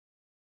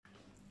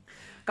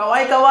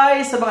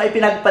Kaway-kaway sa mga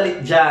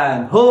ipinagpalit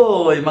dyan.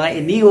 Hoy, mga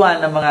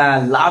iniwan ng mga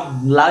love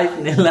life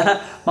nila,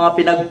 mga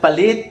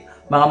pinagpalit,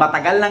 mga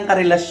matagal ng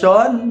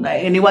karelasyon, na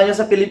iniwan nyo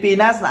sa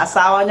Pilipinas, na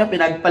asawa nyo,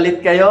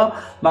 pinagpalit kayo,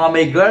 mga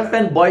may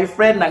girlfriend,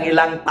 boyfriend ng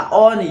ilang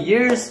taon,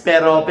 years,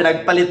 pero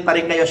pinagpalit pa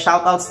rin kayo.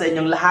 Shoutout sa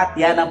inyong lahat.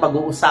 Yan ang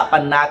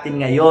pag-uusapan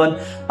natin ngayon.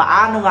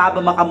 Paano nga ba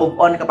makamove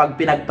on kapag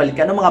pinagpalit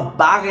ka? Anong mga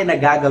bagay na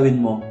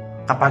gagawin mo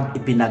kapag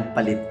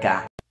ipinagpalit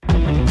ka?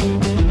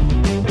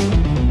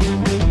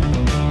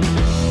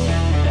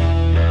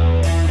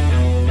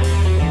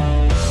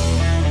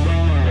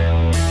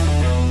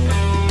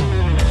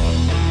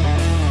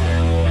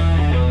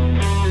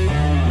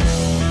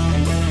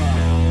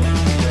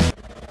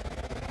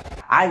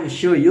 I'm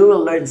sure you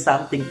will learn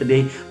something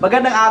today.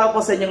 Magandang araw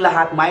po sa inyong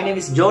lahat. My name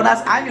is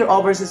Jonas. I'm your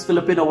overseas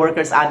Filipino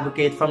workers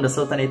advocate from the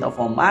Sultanate of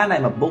Oman.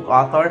 I'm a book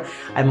author.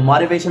 I'm a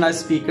motivational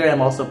speaker.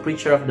 I'm also a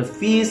preacher of the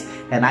feast.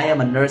 And I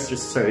am a nurse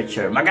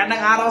researcher. Magandang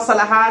araw sa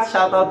lahat.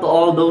 Shout out to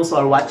all those who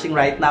are watching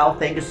right now.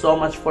 Thank you so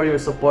much for your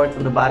support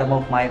from the bottom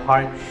of my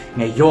heart.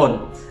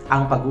 Ngayon,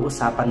 ang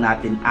pag-uusapan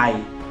natin ay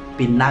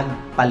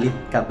pinagpalit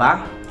ka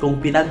ba?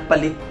 Kung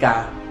pinagpalit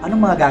ka,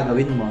 anong mga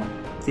gagawin mo?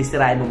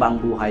 Sisirain mo ba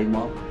ang buhay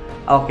mo?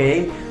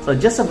 Okay? So,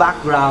 just a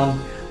background,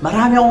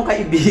 marami akong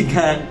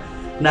kaibigan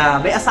na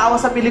may asawa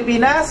sa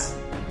Pilipinas,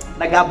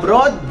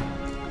 nag-abroad,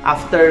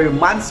 after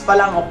months pa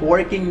lang of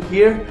working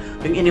here,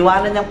 yung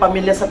iniwanan niyang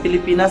pamilya sa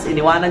Pilipinas,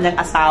 iniwanan niyang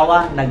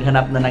asawa,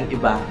 naghanap na ng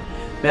iba.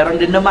 Meron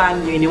din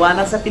naman, yung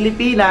iniwanan sa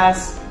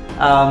Pilipinas,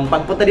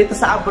 pagpunta dito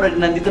sa abroad,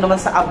 nandito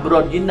naman sa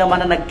abroad, yun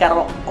naman na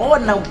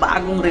nagkaroon ng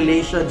bagong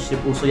relationship.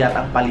 Uso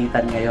yata ang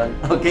palitan ngayon.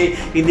 Okay?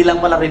 Hindi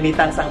lang pala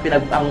remittance ang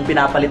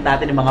pinapalit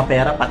natin ng mga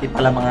pera, pati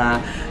pala mga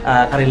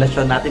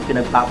karelasyon natin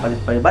pinagpapalit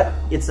pa rin. But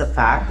it's a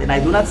fact, and I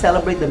do not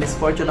celebrate the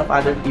misfortune of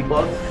other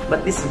people,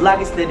 but this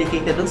vlog is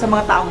dedicated dun sa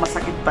mga taong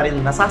masakit pa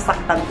rin,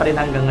 nasasaktan pa rin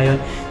hanggang ngayon,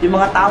 yung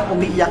mga taong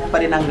umiiyak pa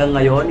rin hanggang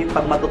ngayon, yung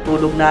pag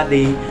matutulog na,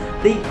 they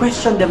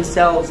question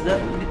themselves,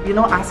 you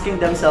know,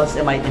 asking themselves,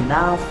 am I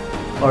enough?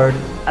 Or,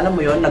 alam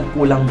mo yon,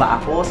 nagkulang ba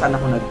ako? Saan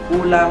ako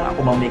nagkulang?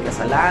 Ako bang may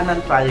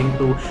kasalanan? Trying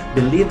to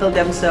belittle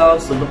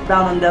themselves, to look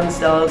down on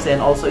themselves, and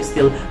also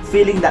still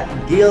feeling that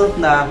guilt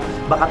na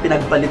baka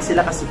pinagpalit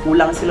sila kasi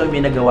kulang sila o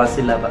may nagawa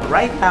sila. But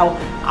right now,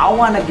 I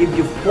wanna give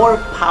you 4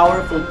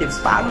 powerful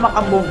tips paano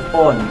makamove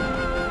on.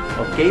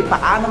 Okay?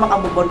 Paano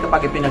makamove on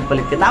kapag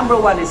ipinagpalit ka?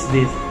 Number 1 is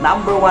this.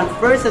 Number 1,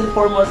 first and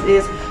foremost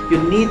is, you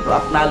need to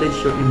acknowledge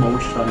your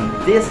emotion.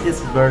 This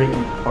is very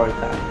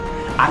important.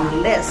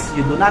 Unless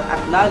you do not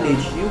acknowledge,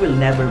 you will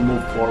never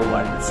move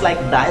forward. It's like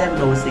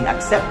diagnosing,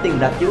 accepting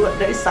that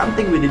there is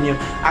something within you,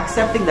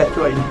 accepting that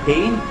you are in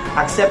pain,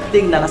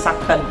 accepting na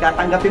nasaktan ka,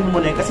 tanggapin mo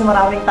muna yun. Kasi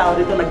maraming tao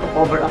dito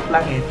nagko-cover up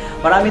lang eh.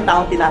 Maraming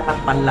taong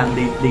tinatakpan lang.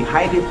 They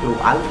hide it through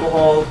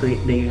alcohol,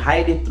 they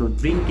hide it through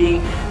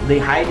drinking,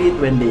 they hide it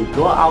when they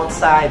go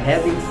outside,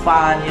 having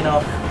fun, you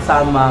know,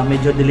 some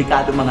medyo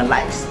delikado mga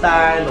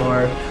lifestyle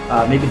or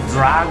maybe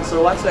drugs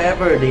or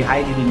whatsoever. They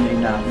hide it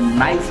in a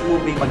nice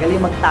movie. Magaling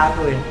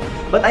magtato eh.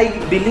 But I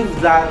believe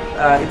that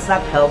it's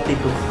not healthy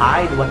to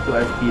hide what you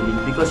are feeling,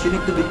 because you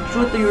need to be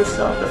true to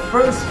yourself. The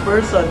first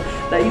person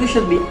that you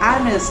should be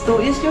honest to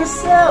is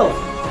yourself.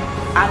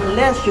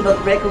 Unless you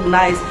don't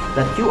recognize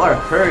that you are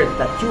hurt,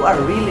 that you are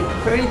really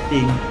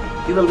hurting,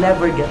 you will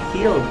never get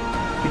healed.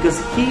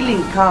 Because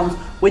healing comes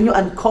when you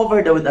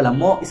uncover the wound. Alam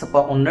mo, isa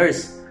po akong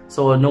nurse.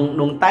 So,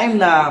 nung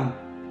time na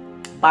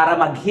para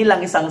mag-heal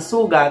ang isang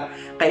sugat,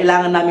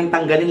 kailangan namin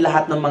tanggalin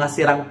lahat ng mga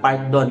sirang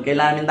part doon.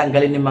 Kailangan namin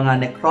tanggalin yung mga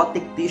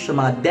necrotic tissue,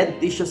 mga dead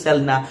tissue cell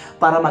na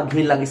para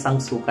mag-heal ang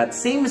isang sugat.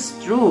 Same is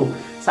true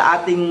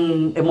sa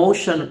ating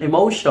emotion,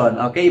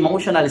 okay?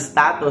 Emotional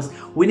status.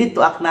 We need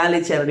to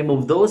acknowledge and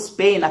remove those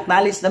pain.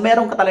 Acknowledge na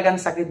meron ka talagang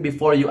sakit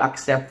before you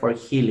accept for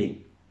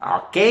healing.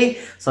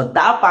 Okay? So,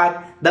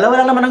 dapat,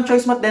 dalawa lang naman ang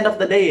choice mo at the end of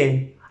the day eh.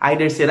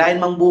 Either sirain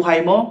mang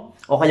buhay mo,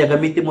 o kaya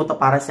gamitin mo ito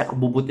para sa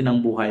kabubuti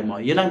ng buhay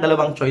mo. Yun ang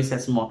dalawang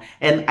choices mo.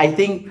 And I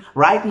think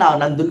right now,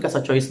 nandun ka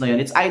sa choice na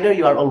yun. It's either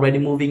you are already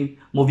moving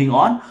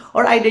on,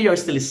 or either you're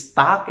still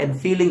stuck and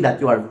feeling that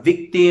you are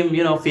victim,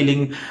 you know,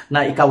 feeling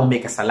na ikaw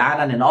may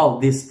kasalanan and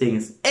all these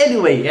things.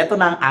 Anyway, eto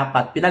na ang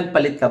 4.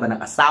 Pinagpalit ka ba ng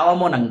asawa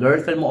mo, ng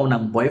girlfriend mo, o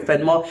ng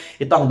boyfriend mo?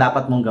 Ito ang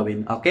dapat mong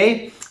gawin.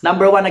 Okay?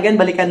 Number 1,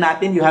 again, balikan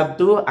natin. You have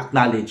to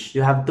acknowledge.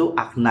 You have to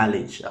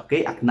acknowledge.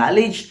 Okay?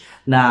 Acknowledge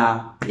na,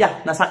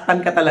 yeah,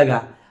 nasaktan ka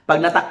talaga. Pag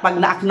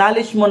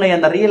na-acknowledge mo na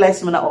yan, na-realize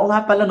mo na, oh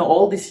nga pala, no,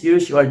 all these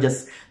years you are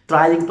just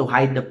trying to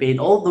hide the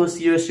pain. All those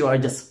years you are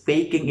just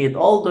faking it.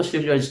 All those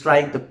years you are just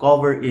trying to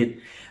cover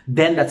it.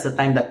 Then that's the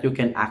time that you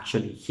can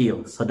actually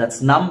heal. So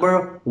that's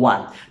number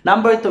 1.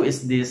 Number 2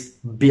 is this,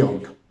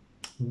 build.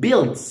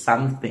 Build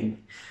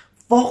something.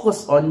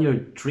 Focus on your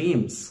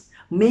dreams.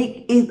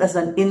 Make it as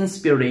an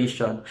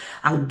inspiration.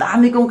 Ang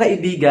dami kong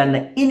kaibigan na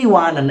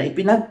iniwanan, na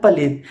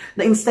ipinagpalit,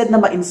 na instead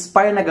na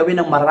ma-inspire na gawin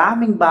ng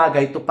maraming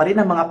bagay, ito pa rin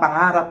ang mga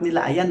pangarap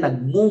nila. Ayan,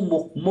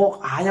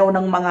 nagmumukmok, ayaw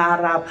ng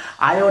mangarap,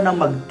 ayaw ng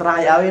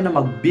mag-try, ayaw ng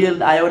mag-build,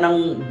 ayaw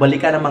ng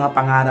balikan ng mga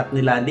pangarap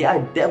nila. They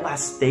are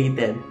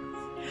devastated.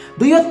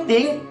 Do you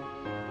think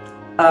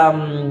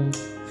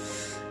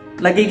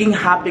nagiging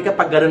happy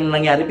kapag ganun na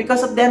nangyari.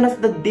 Because at the end of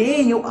the day,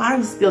 you are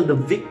still the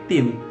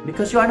victim.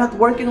 Because you are not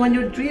working on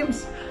your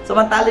dreams.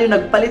 Samantala yung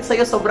nagpalit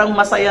sa'yo, sobrang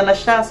masaya na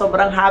siya,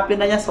 sobrang happy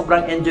na niya,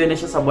 sobrang enjoy na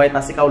siya sa buhay,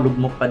 tapos ikaw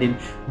lugmok pa din.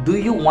 Do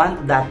you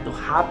want that to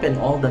happen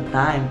all the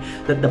time?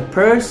 That the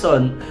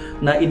person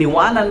na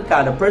iniwanan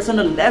ka, the person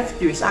who left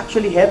you is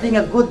actually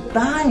having a good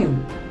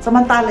time.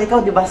 Samantala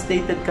ikaw,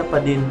 devastated ka pa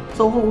din.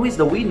 So who is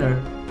the winner?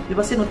 Di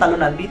ba sino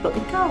talunan dito?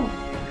 Ikaw.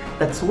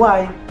 That's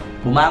why,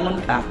 bumangon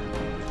ka.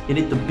 You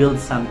need to build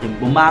something.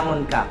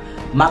 Bumangon ka.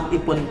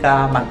 Mag-ipon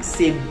ka,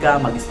 mag-save ka,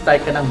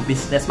 mag-start ka ng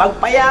business,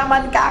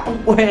 magpayaman ka kung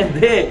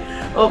pwede.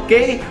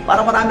 Okay?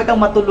 Para marami kang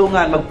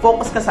matulungan.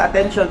 Mag-focus ka sa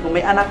attention. Kung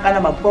may anak ka na,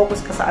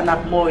 mag-focus ka sa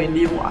anak mo.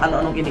 Hindi mo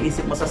ano-anong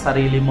iniisip mo sa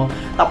sarili mo.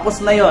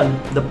 Tapos na yon.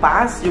 The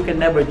past, you can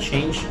never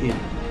change it.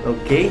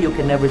 Okay? You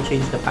can never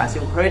change the past.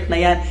 Yung hurt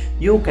na yan,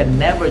 you can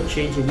never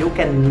change it. You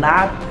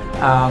cannot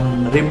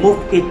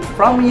remove it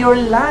from your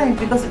life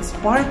because it's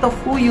part of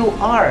who you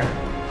are.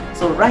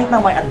 So right now,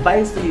 my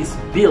advice to you is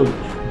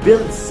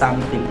build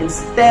something.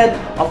 Instead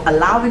of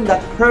allowing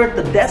that hurt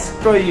to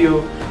destroy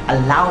you,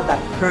 allow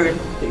that hurt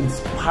to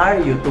inspire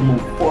you to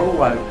move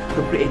forward, to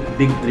create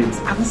big dreams.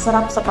 Ang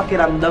sarap sa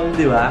pakiramdam,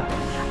 di ba?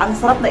 Ang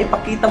sarap na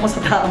ipakita mo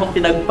sa taong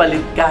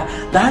pinagpalit ka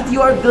that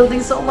you are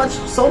building so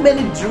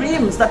many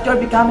dreams, that you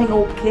are becoming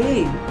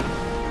okay,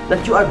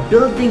 that you are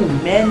building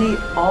many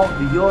of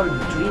your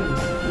dreams.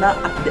 Na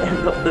at the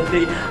end of the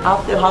day,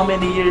 after how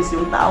many years,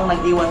 yung taong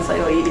nag-iwan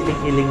sa'yo,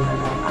 iiling-iling na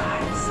lang.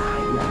 Ay,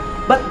 sayang.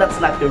 But that's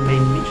not your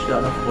main mission,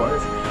 of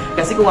course.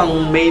 Kasi kung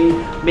ang main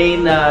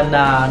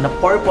na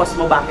purpose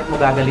mo, bakit mo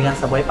gagalingan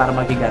sa buhay para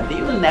magiganti,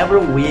 you will never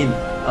win.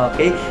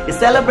 Okay?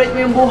 I-celebrate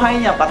mo yung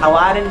buhay niya,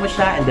 patawarin mo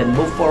siya, and then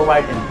move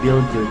forward and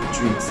build your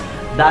dreams.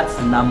 That's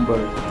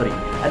number 3.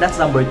 And that's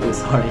number 2,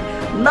 sorry.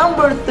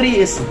 Number 3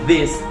 is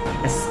this: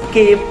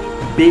 escape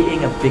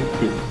being a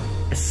victim.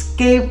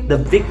 Escape the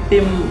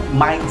victim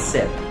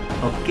mindset.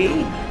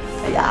 Okay?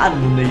 Hayaan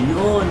mo na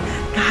yun.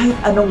 Kahit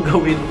anong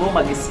gawin mo,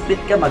 mag-split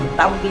ka,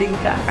 mag-tumbling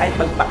ka, kahit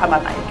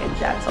magpakamatay ka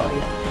dyan.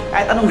 Sorry.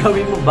 Kahit anong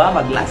gawin mo ba,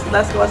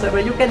 mag-last-last ka, whatever,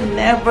 you can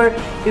never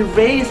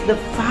erase the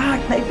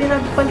fact na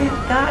ipinagpalit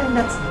ka, and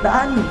that's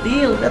done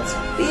deal. That's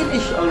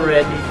finished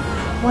already.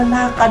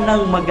 Wala ka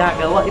nang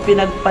magagawa.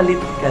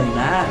 Ipinagpalit ka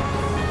na.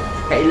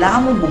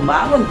 Kailangan mo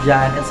bumangon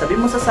dyan and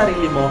sabihin mo sa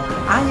sarili mo,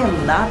 I am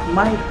not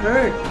my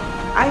hurt.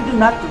 I do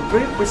not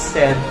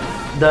represent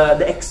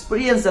the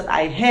experience that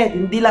I had.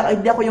 Hindi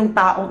ako yung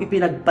taong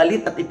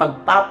ipinagpalit at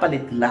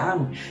ipagpapalit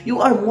lang.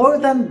 You are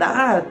more than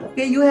that.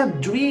 Okay, you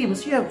have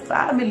dreams, you have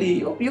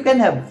family, you can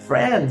have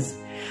friends.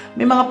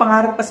 May mga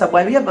pangarap ka sa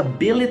buhay. You have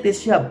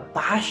abilities, you have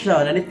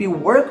passion. And if you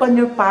work on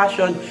your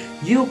passion,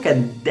 you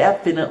can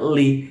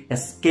definitely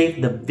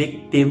escape the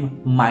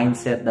victim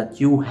mindset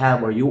that you have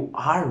or you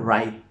are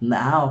right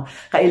now.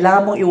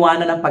 Kailangan mong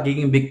iwanan ang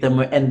pagiging victim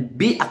mo and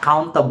be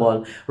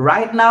accountable.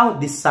 Right now,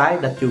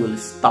 decide that you will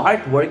start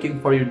working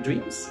for your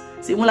dreams.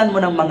 Simulan mo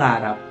ng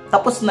mangarap.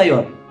 Tapos na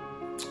yon.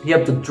 You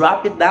have to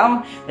drop it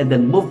down and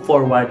then move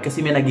forward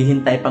kasi may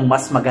naghihintay pang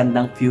mas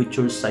magandang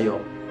future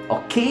sa'yo.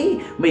 Okay?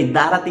 May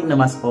darating na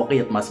mas okay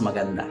at mas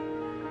maganda.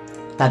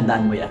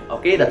 Tandaan mo yan.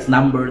 Okay? That's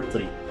number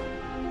 3.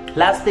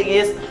 Last thing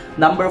is,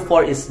 number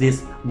 4 is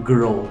this: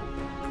 grow.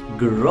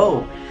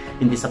 Grow.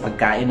 Hindi sa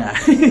pagkain ha.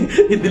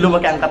 Hindi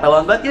lumaki ang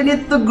katawan, but you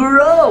need to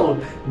grow.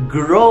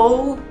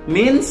 Grow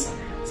means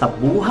sa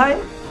buhay,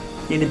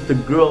 you need to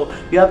grow.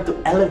 You have to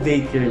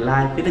elevate your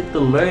life. You need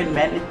to learn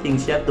many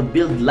things. You have to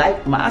build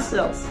life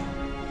muscles.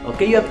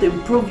 Okay? You have to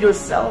improve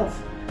yourself.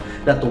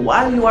 That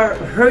while you are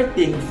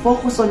hurting,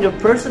 focus on your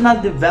personal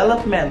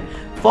development.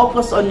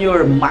 Focus on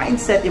your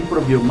mindset,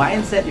 improve your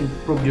mindset,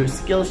 improve your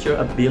skills,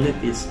 your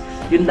abilities.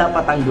 Yun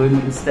dapat ang gawin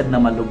mo instead na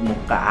malugmok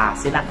ka.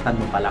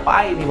 Sinaktan mo pala.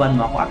 Iniwan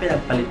mo ako.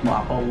 Pinagpalit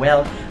mo ako.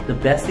 Well, the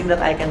best thing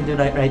that I can do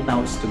right now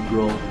is to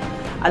grow.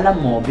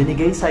 Alam mo,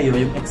 binigay sa'yo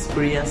yung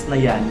experience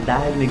na yan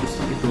dahil may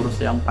gustong ituro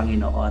sa'yo ang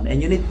Panginoon. And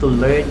you need to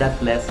learn that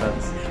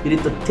lessons. You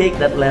need to take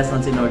that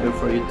lessons in order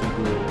for you to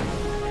grow.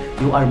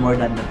 You are more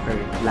than the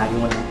hurt. Lagi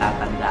mo lang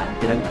tatandaan.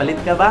 Pinagpalit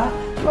ka ba?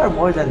 You are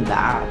more than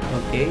that.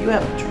 Okay? You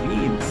have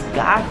dreams.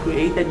 God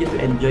created you to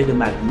enjoy the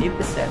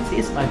magnificence.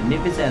 He is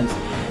magnificence.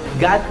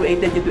 God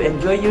created you to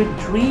enjoy your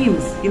dreams.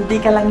 Hindi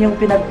ka lang yung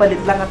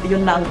pinagpalit lang at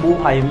yun na ang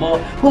buhay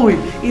mo. Huy!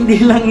 Hindi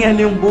lang yan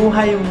yung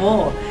buhay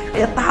mo.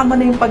 Kaya tama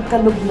na yung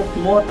pagkalugmok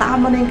mo.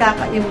 Tama na yung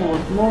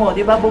kakaimot mo.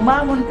 Diba?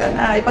 Bumangon ka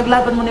na.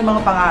 Ipaglaban mo na yung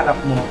mga pangarap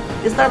mo.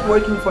 Start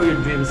working for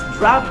your dreams.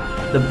 Drop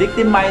the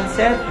victim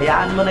mindset.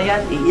 Hayaan mo na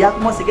yan. Iiyak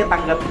mo. Sige,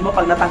 tanggapin mo.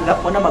 Pag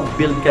natanggap mo na,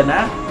 mag-build ka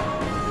na.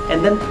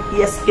 And then,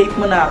 i-escape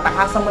mo na.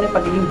 Takasan mo na yung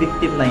pagiging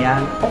victim na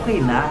yan. Okay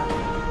na.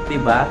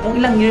 Diba?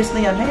 Kung ilang years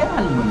na yan,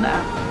 hayaan mo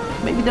na.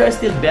 Maybe there are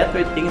still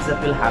better things that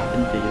will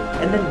happen to you.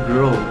 And then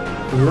grow.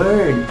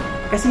 Learn.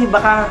 Kasi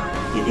baka,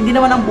 hindi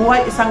naman ang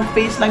buhay isang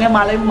phase lang yan.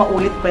 Malay mo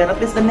maulit pa yan. At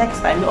least the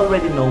next time, you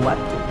already know what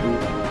to do.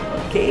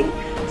 Okay?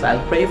 So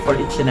I'll pray for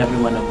each and every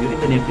one of you. In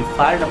the name of the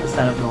Father, and of the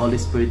Son, and of the Holy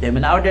Spirit.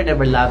 Amen. Our dear,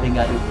 ever loving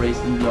God, we praise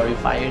and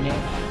glorify your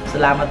name.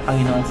 Salamat,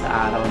 Panginoon, sa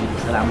araw nito.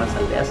 Salamat sa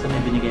lesson na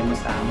binigay mo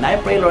sa amin. I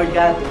pray, Lord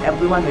God, to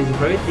everyone who is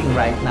hurting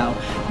right now,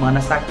 mga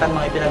nasaktan,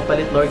 mga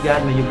ipinagpalit, Lord God,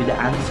 may you be the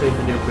answer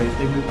to their prayers.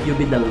 May you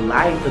be the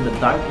light to the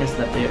darkness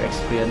that they are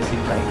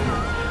experiencing right now.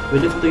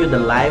 We lift to you the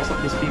lives of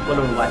these people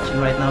who are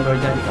watching right now, Lord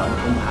God. Ikaw ang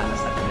pumahala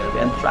sa kanila. We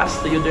entrust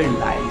to you their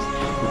lives.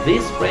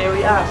 This prayer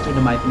we ask through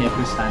the mighty name of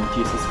your Son,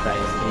 Jesus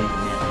Christ.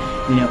 Amen.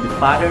 In the name of the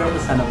Father, of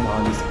the Son, of the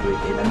Holy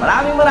Spirit. Amen.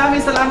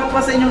 Maraming salamat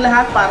po sa inyong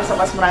lahat. Para sa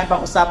mas marami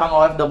pang Usapang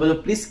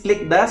OFW, please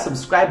click the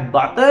subscribe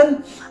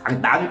button. Ang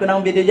dami ko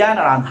ng video dyan,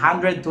 around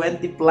 120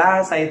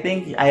 plus. I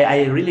think,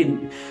 I really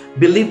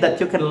believe that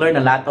you can learn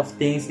a lot of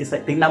things.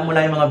 Tingnan mo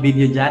lang yung mga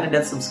video dyan and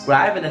then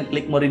subscribe and then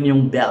click mo rin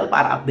yung bell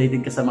para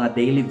updated ka sa mga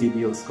daily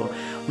videos ko.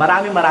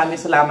 Maraming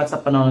salamat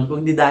sa panonood.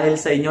 Kung hindi dahil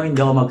sa inyo, hindi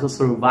ako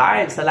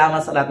magsusurvive.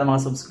 Salamat sa lahat ng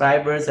mga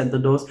subscribers and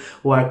to those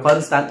who are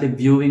constantly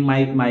viewing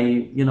my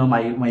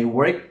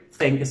work.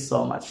 Thank you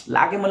so much.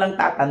 Lagi mo lang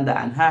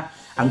tatandaan, ha?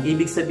 Ang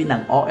ibig sabihin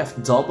ng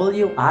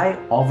OFW ay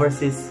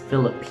Overseas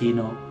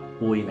Filipino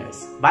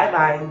Winners.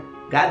 Bye-bye.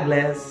 God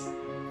bless.